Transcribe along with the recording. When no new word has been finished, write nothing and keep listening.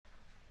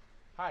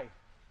Hi,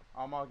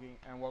 I'm Augie,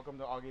 and welcome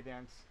to Augie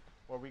Dance,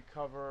 where we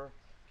cover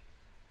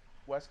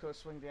West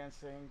Coast swing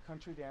dancing,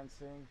 country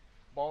dancing,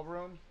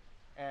 ballroom,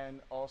 and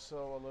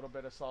also a little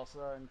bit of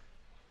salsa. And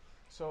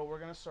so we're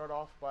going to start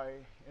off by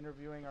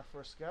interviewing our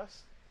first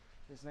guest.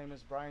 His name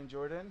is Brian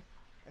Jordan,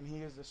 and he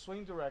is the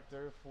swing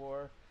director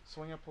for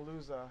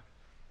Swingapalooza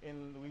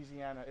in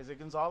Louisiana. Is it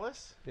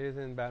Gonzales? It is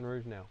in Baton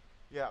Rouge now.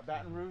 Yeah,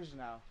 Baton Rouge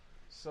now.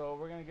 So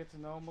we're gonna get to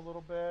know him a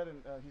little bit,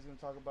 and he's gonna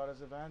talk about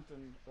his event,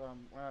 and we're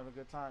gonna have a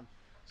good time.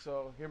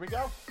 So here we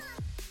go.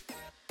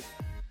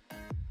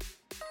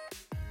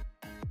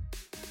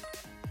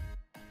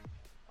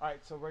 All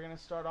right, so we're gonna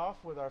start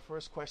off with our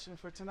first question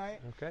for tonight,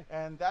 Okay.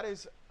 and that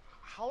is,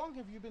 how long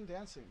have you been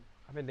dancing?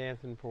 I've been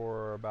dancing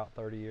for about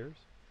 30 years.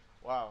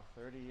 Wow,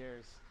 30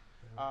 years.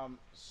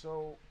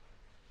 So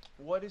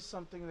what is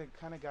something that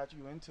kind of got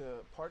you into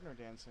partner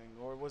dancing,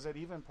 or was it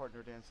even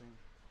partner dancing?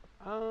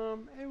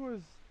 It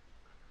was,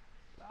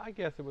 I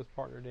guess it was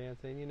partner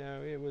dancing.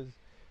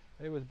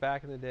 It was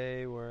back in the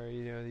day where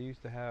they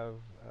used to have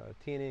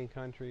TNN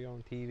Country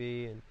on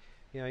TV, and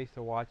I used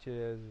to watch it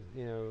as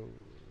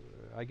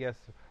I guess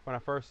when I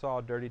first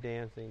saw Dirty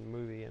Dancing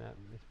movie, and it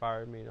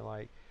inspired me to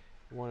like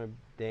want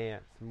to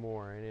dance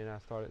more, and then I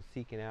started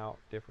seeking out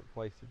different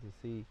places to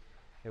see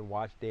and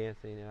watch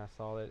dancing, and I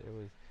saw that it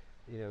was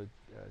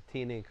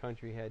TNN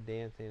Country had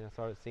dancing, and I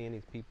started seeing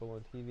these people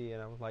on TV,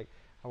 and I was like,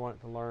 I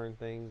wanted to learn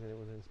things, and it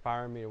was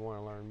inspiring me to want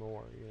to learn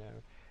more.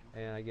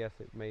 And I guess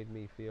it made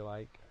me feel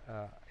like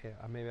yeah,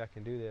 maybe I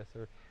can do this,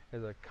 or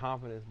as a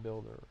confidence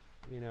builder.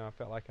 I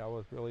felt like I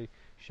was really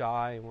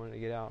shy and wanted to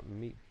get out and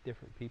meet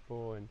different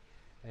people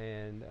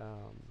and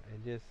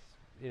just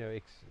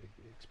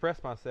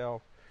express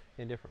myself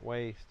in different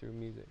ways through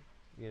music.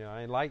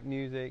 I like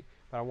music,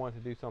 but I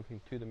wanted to do something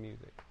to the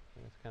music.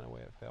 And that's kind of the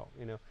way it felt.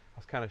 I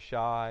was kind of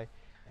shy,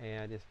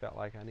 and I just felt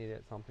like I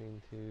needed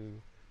something to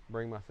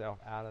bring myself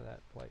out of that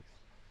place.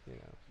 Nice.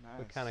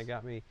 So it kind of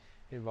got me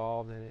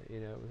involved in it.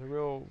 It was a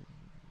real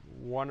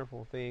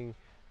wonderful thing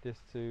just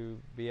to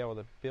be able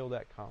to build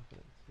that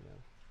confidence.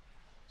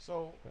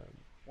 So So,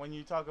 when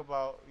you talk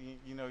about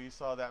you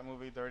saw that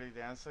movie Dirty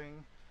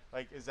Dancing,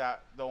 like is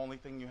that the only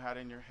thing you had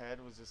in your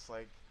head was just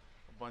like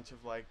a bunch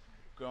of like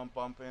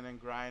bumping and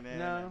grinding?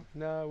 no,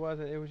 no, it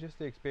wasn't. It was just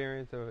the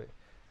experience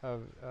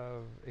of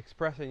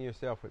expressing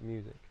yourself with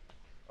music.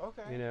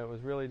 Okay. It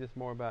was really just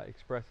more about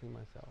expressing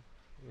myself.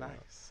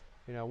 Nice.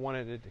 I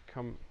wanted it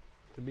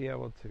to be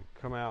able to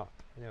come out.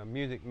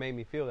 Music made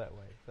me feel that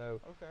way. So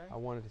Okay. I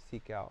wanted to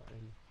seek out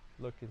and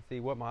look and see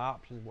what my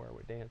options were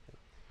with dancing.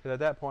 Because at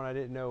that point I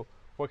didn't know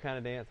what kind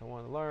of dance I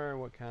wanted to learn,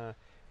 what kind of,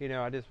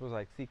 I just was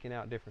like seeking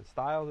out different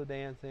styles of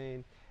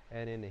dancing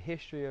and in the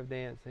history of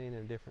dancing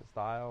and different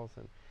styles.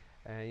 And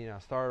I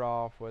started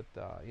off with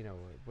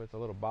with a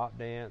little bop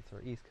dance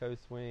or East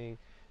Coast swing,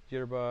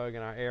 jitterbug.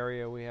 In our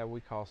area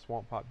we call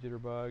swamp pop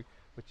jitterbug,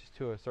 which is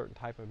to a certain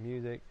type of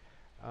music.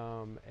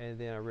 And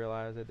then I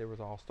realized that there was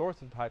all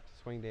sorts of types of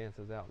swing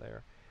dances out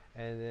there.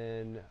 And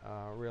then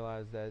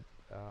realized that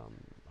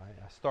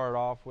I started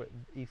off with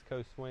East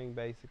Coast swing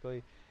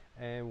basically,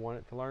 and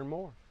wanted to learn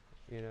more.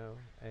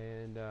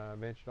 And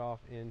ventured off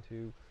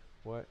into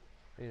what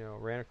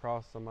ran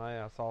across somebody.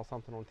 I saw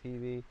something on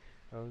TV.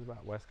 It was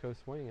about West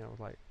Coast swing, and I was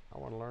like, I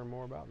want to learn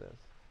more about this.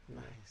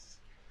 Nice.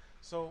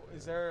 So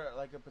is there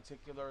like a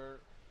particular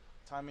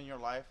time in your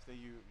life that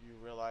you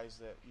realized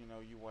that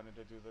you wanted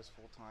to do this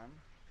full time?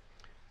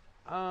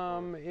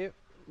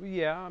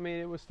 Yeah. I mean,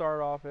 it would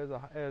start off as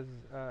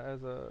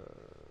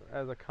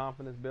a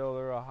confidence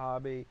builder, a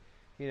hobby.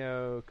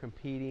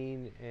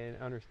 Competing and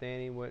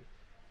understanding what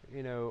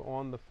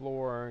on the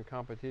floor in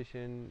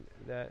competition,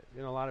 that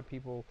a lot of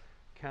people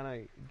kind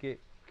of get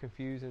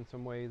confused in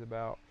some ways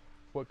about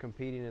what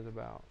competing is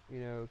about.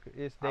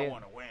 It's I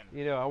want to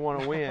win. I want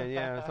to win.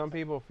 Yeah. Some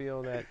people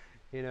feel that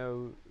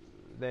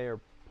their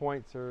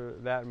points are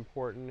that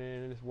important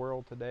in this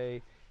world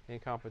today. In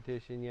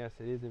competition, yes,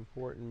 it is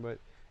important, but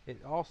it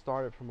all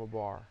started from a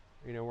bar.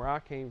 Where I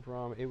came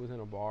from, it was in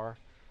a bar,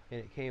 and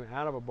it came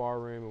out of a bar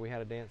room, and we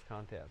had a dance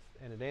contest.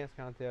 And the dance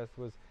contest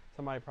was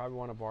somebody probably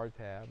won a bar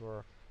tab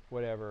or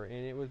whatever,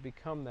 and it was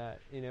become that.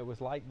 It was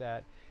like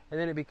that, and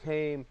then it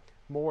became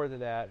more to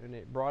that, and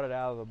it brought it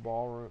out of the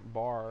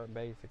bar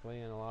basically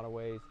in a lot of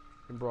ways,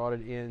 and brought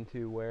it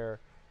into where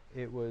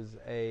it was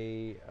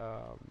an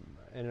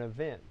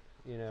event.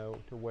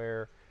 To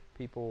where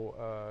people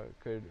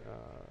could,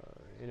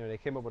 they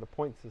came up with a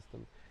point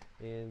system,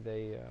 and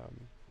they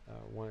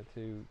wanted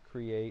to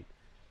create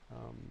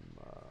um,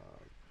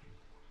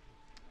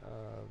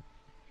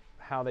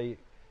 how they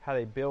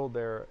build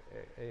their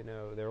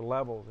their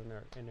levels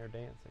in their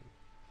dancing.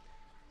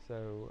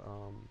 So,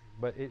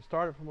 but it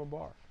started from a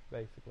bar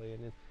basically,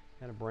 and it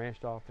kind of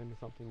branched off into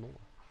something more.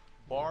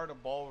 Bar to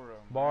ballroom.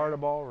 Bar right? to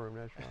ballroom.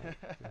 That's right.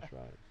 That's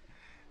right.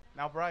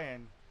 Now,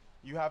 Brian,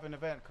 you have an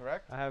event,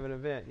 correct? I have an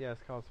event, yes,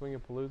 called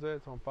Swingapalooza.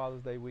 It's on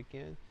Father's Day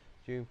weekend,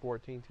 June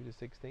 14th to the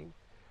 16th.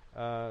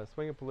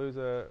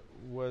 Swingapalooza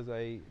was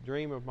a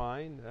dream of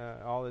mine.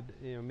 All the,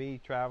 me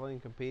traveling,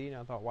 competing.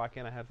 I thought, why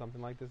can't I have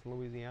something like this in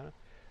Louisiana?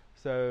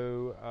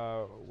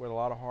 So with a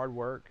lot of hard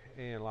work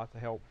and lots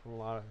of help from a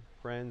lot of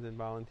friends and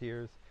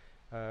volunteers,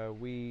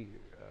 we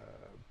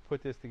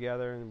put this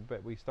together.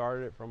 But we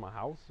started it from a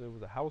house. It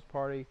was a house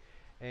party,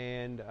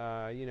 and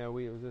it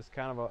was just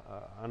kind of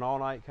an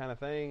all-night kind of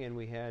thing. And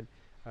we had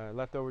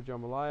leftover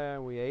jambalaya,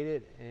 and we ate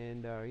it,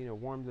 and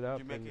warmed it up.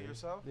 Did you make it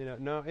yourself?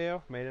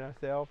 No, made it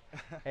ourselves,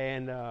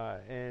 and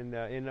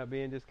ended up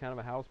being just kind of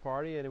a house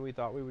party. And we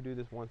thought we would do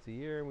this once a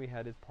year, and we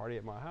had this party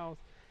at my house.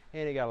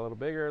 And it got a little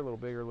bigger, a little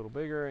bigger, a little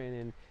bigger, and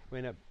then we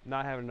ended up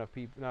not having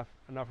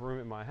enough room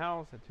at my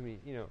house. And so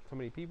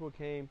many people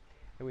came,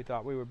 and we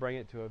thought we would bring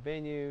it to a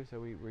venue.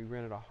 So we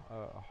rented a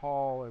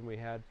hall, and we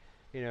had,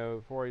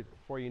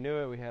 before you knew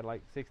it, we had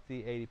like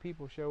 60, 80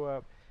 people show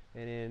up,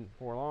 and then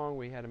before long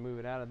we had to move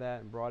it out of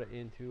that and brought it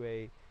into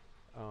a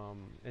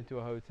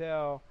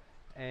hotel,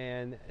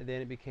 and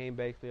then it became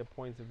basically a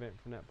points event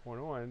from that point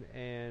on.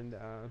 And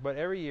but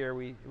every year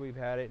we've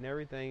had it, and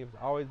everything. It's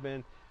always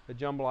been a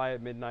jambalaya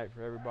at midnight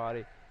for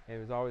everybody, and it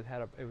was always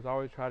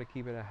try to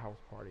keep it a house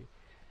party.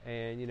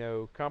 And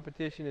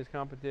competition is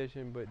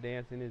competition, but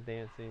dancing is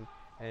dancing,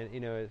 and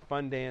it's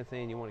fun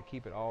dancing. You want to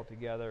keep it all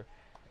together,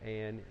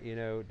 and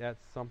that's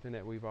something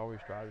that we've always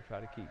tried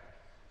to keep.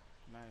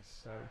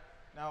 Nice. So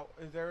now,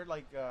 is there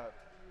like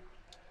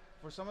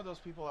for some of those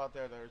people out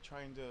there that are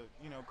trying to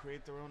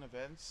create their own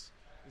events,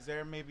 is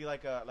there maybe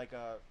like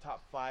a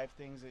top 5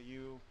 things that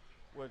you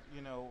would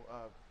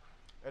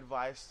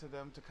advice to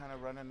them to kind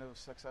of run into a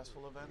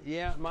successful event?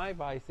 Yeah, my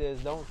advice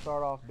is don't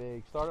start off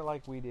big. Start it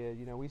like we did.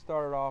 We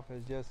started off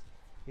as just,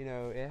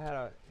 it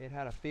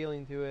had a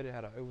feeling to it.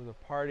 It was a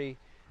party.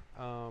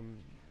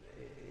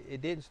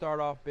 It didn't start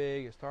off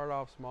big. It started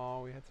off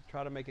small. We had to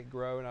try to make it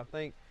grow, and I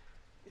think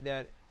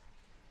that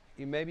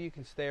maybe you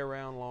can stay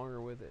around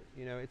longer with it.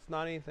 It's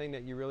not anything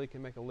that you really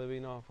can make a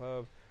living off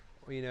of.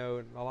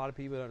 A lot of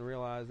people don't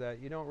realize that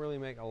you don't really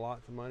make a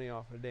lot of money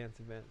off of dance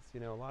events.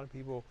 A lot of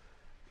people,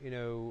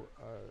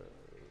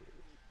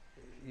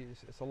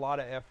 it's a lot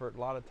of effort, a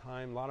lot of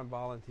time, a lot of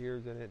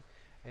volunteers in it,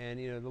 and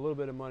the little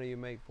bit of money you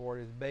make for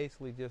it is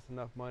basically just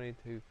enough money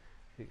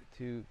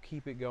to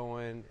keep it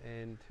going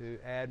and to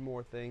add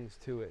more things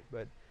to it.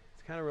 But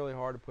it's kind of really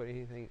hard to put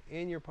anything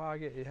in your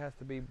pocket. It has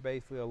to be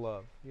basically a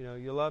love.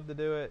 You love to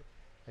do it,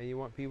 and you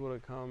want people to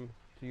come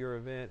to your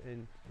event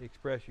and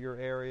express your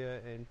area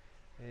and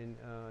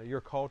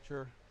your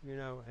culture,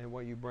 and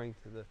what you bring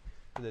to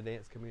the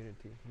dance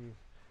community.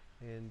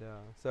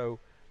 So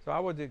I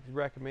would just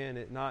recommend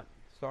it not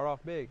start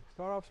off big,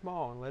 start off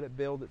small, and let it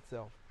build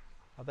itself.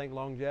 I think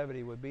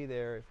longevity would be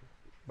there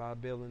by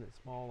building it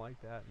small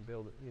like that and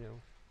build it,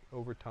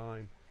 over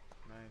time.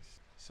 Nice.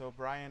 So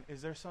Brian,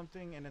 is there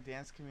something in the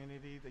dance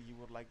community that you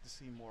would like to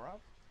see more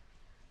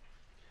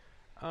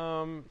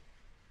of?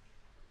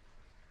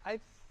 I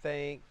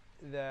think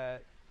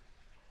that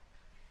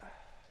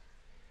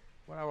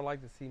what I would like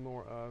to see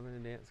more of in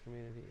the dance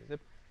community, it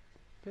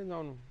depends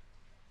on.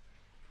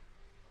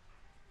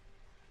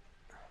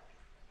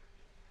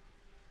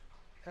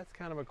 That's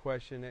kind of a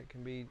question that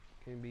can be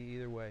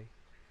either way.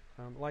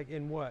 Like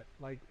in what?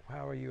 Like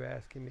how are you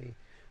asking me?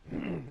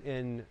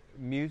 In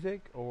music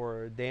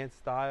or dance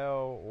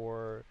style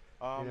or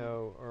kind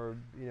of.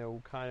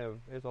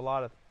 There's a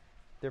lot of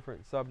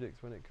different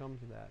subjects when it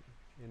comes to that.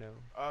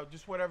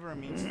 Just whatever it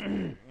means to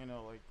you.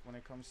 Like when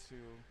it comes to.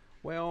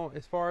 Well,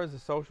 as far as the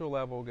social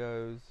level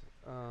goes,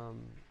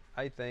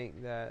 I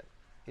think that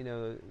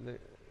the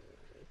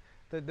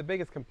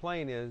biggest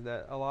complaint is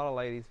that a lot of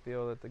ladies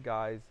feel that the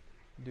guys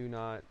do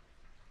not,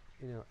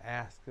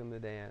 ask them to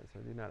dance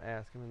or do not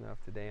ask them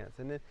enough to dance.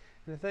 And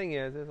the thing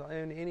is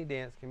in any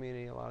dance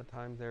community, a lot of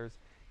times there's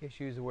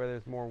issues where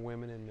there's more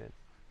women than men,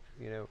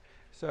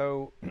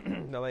 So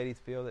the ladies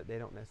feel that they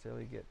don't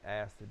necessarily get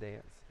asked to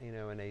dance,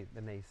 and they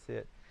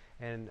sit.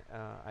 And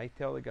I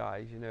tell the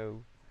guys,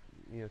 to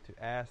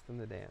ask them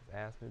to dance,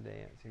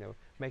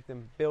 make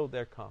them build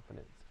their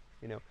confidence.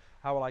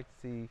 I would like to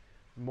see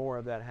more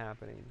of that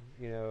happening,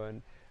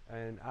 and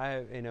and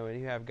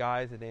you have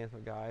guys that dance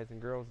with guys and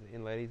girls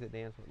and ladies that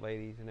dance with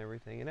ladies and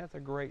everything, and that's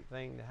a great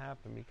thing to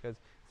happen because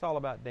it's all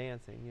about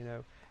dancing,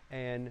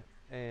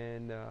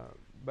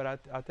 but I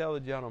tell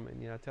the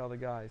gentlemen, I tell the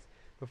guys,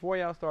 before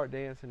y'all start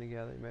dancing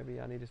together, maybe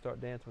I need to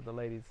start dancing with the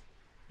ladies.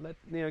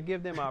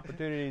 Give them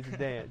opportunities to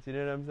dance. You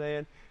know what I'm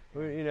saying?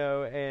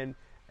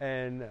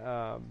 And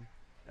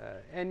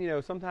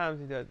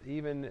sometimes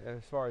even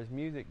as far as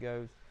music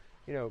goes,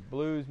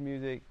 blues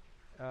music.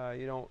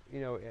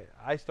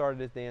 I started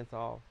this dance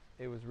off.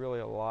 It was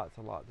really lots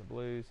and lots of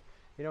blues.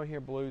 You don't hear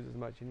blues as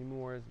much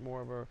anymore. It's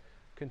more of a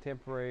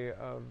contemporary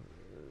of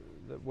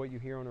what you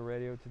hear on the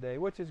radio today,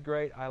 which is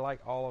great. I like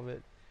all of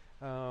it.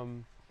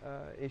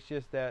 It's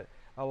just that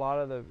a lot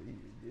of the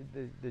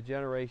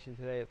generation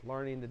today that's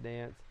learning to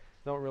dance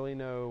don't really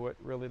know what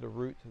really the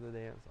roots of the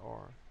dance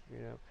are.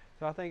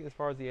 So I think as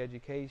far as the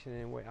education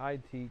and what I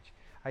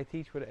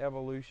teach with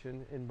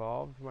evolution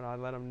involved when I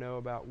let them know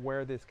about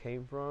where this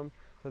came from,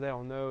 so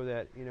they'll know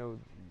that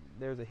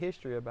there's a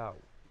history about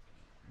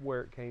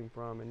where it came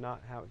from and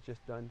not how it's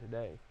just done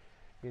today.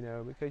 you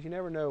know, because you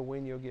never know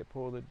when you'll get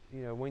pulled,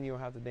 you know, when you'll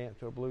have to dance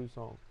to a blues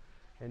song,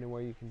 and then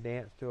where you can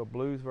dance to a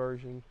blues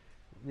version.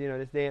 You know,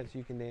 this dance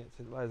you can dance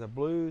it as a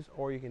blues,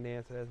 or you can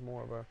dance it as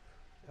more of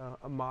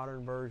a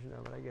modern version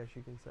of it. I guess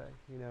you can say.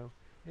 You know,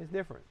 it's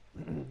different,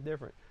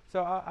 different.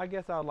 So I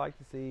guess I'd like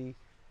to see,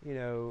 you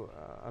know,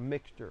 a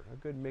mixture, a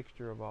good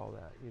mixture of all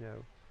that. You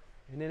know,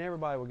 and then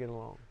everybody will get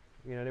along.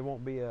 You know, there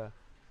won't be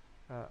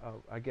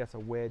I guess a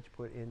wedge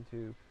put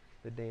into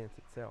the dance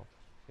itself.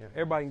 You know,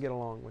 everybody can get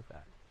along with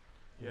that.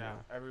 Yeah, know.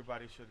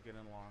 everybody should get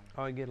along.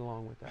 Oh, and get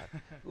along with that.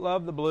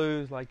 Love the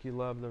blues like you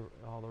love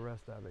all the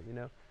rest of it. You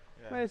know.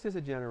 Yeah. Well, it's just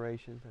a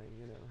generation thing,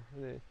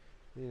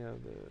 you know.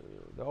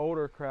 The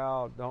older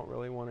crowd don't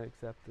really want to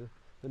accept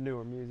the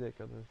newer music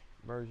or the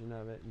version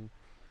of it,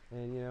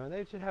 and you know,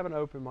 they should have an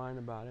open mind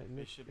about it. And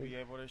They should be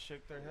able to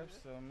shake their hips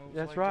to moves.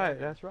 That's like right. Jagger.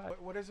 That's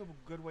right. What is a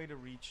good way to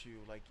reach you?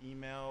 Like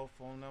email,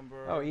 phone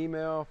number? Oh,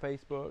 email,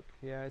 Facebook.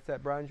 Yeah, it's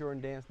at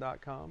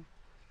brianjordandance.com,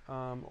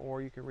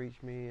 or you can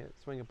reach me at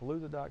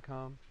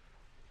swingapalooza.com,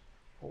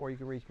 or you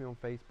can reach me on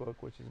Facebook,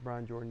 which is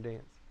Brian Jordan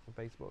Dance on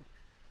Facebook.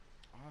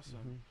 Awesome.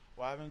 Mm-hmm.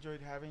 Well, I've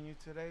enjoyed having you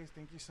today.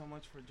 Thank you so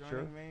much for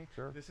joining me.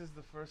 Sure. This is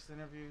the first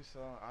interview, so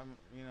I'm,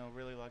 you know,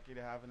 really lucky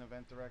to have an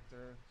event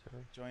director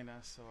join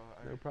us. So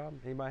no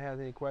problem. Anybody has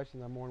any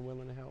questions, I'm more than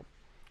willing to help.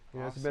 You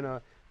know, awesome. It's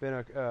been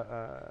a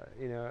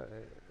you know,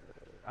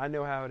 I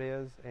know how it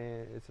is,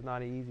 and it's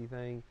not an easy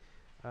thing.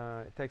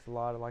 It takes a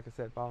lot of, like I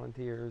said,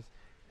 volunteers,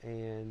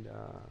 and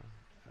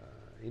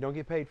you don't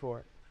get paid for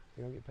it.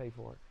 You don't get paid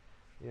for it.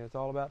 You know, it's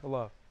all about the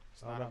love.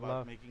 It's not about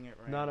love. making it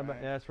right. Not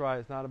about. That's right.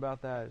 It's not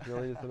about that. It's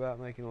really just about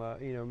making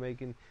love. You know,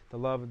 making the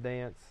love of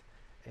dance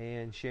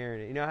and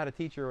sharing it. You know, I had a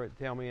teacher would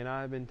tell me, and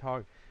I've been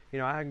taught. You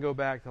know, I can go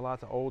back to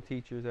lots of old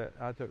teachers that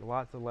I took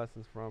lots of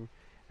lessons from,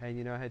 and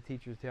you know, I had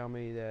teachers tell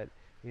me that,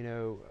 you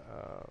know,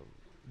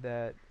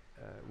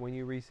 when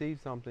you receive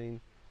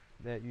something,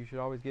 that you should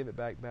always give it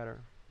back better.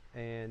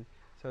 And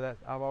so that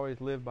I've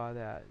always lived by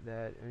that.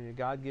 That I mean,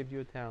 God gives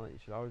you a talent, you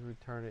should always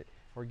return it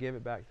or give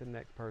it back to the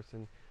next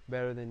person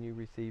better than you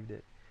received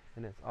it.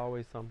 And it's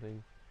always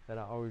something that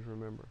I always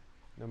remember,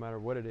 no matter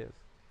what it is.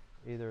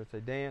 Either it's a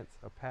dance,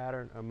 a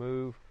pattern, a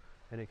move,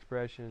 an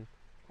expression,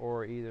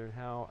 or either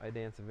how a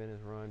dance event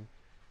is run.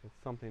 It's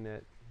something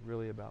that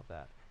really about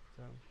that.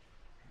 So,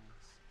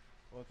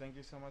 well, thank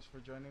you so much for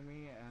joining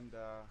me, and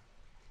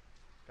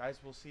guys,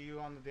 we'll see you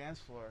on the dance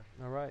floor.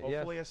 all right.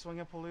 Hopefully, a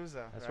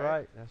Swingapalooza. That's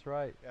right. That's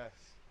right. Yes.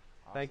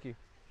 Thank Awesome. you.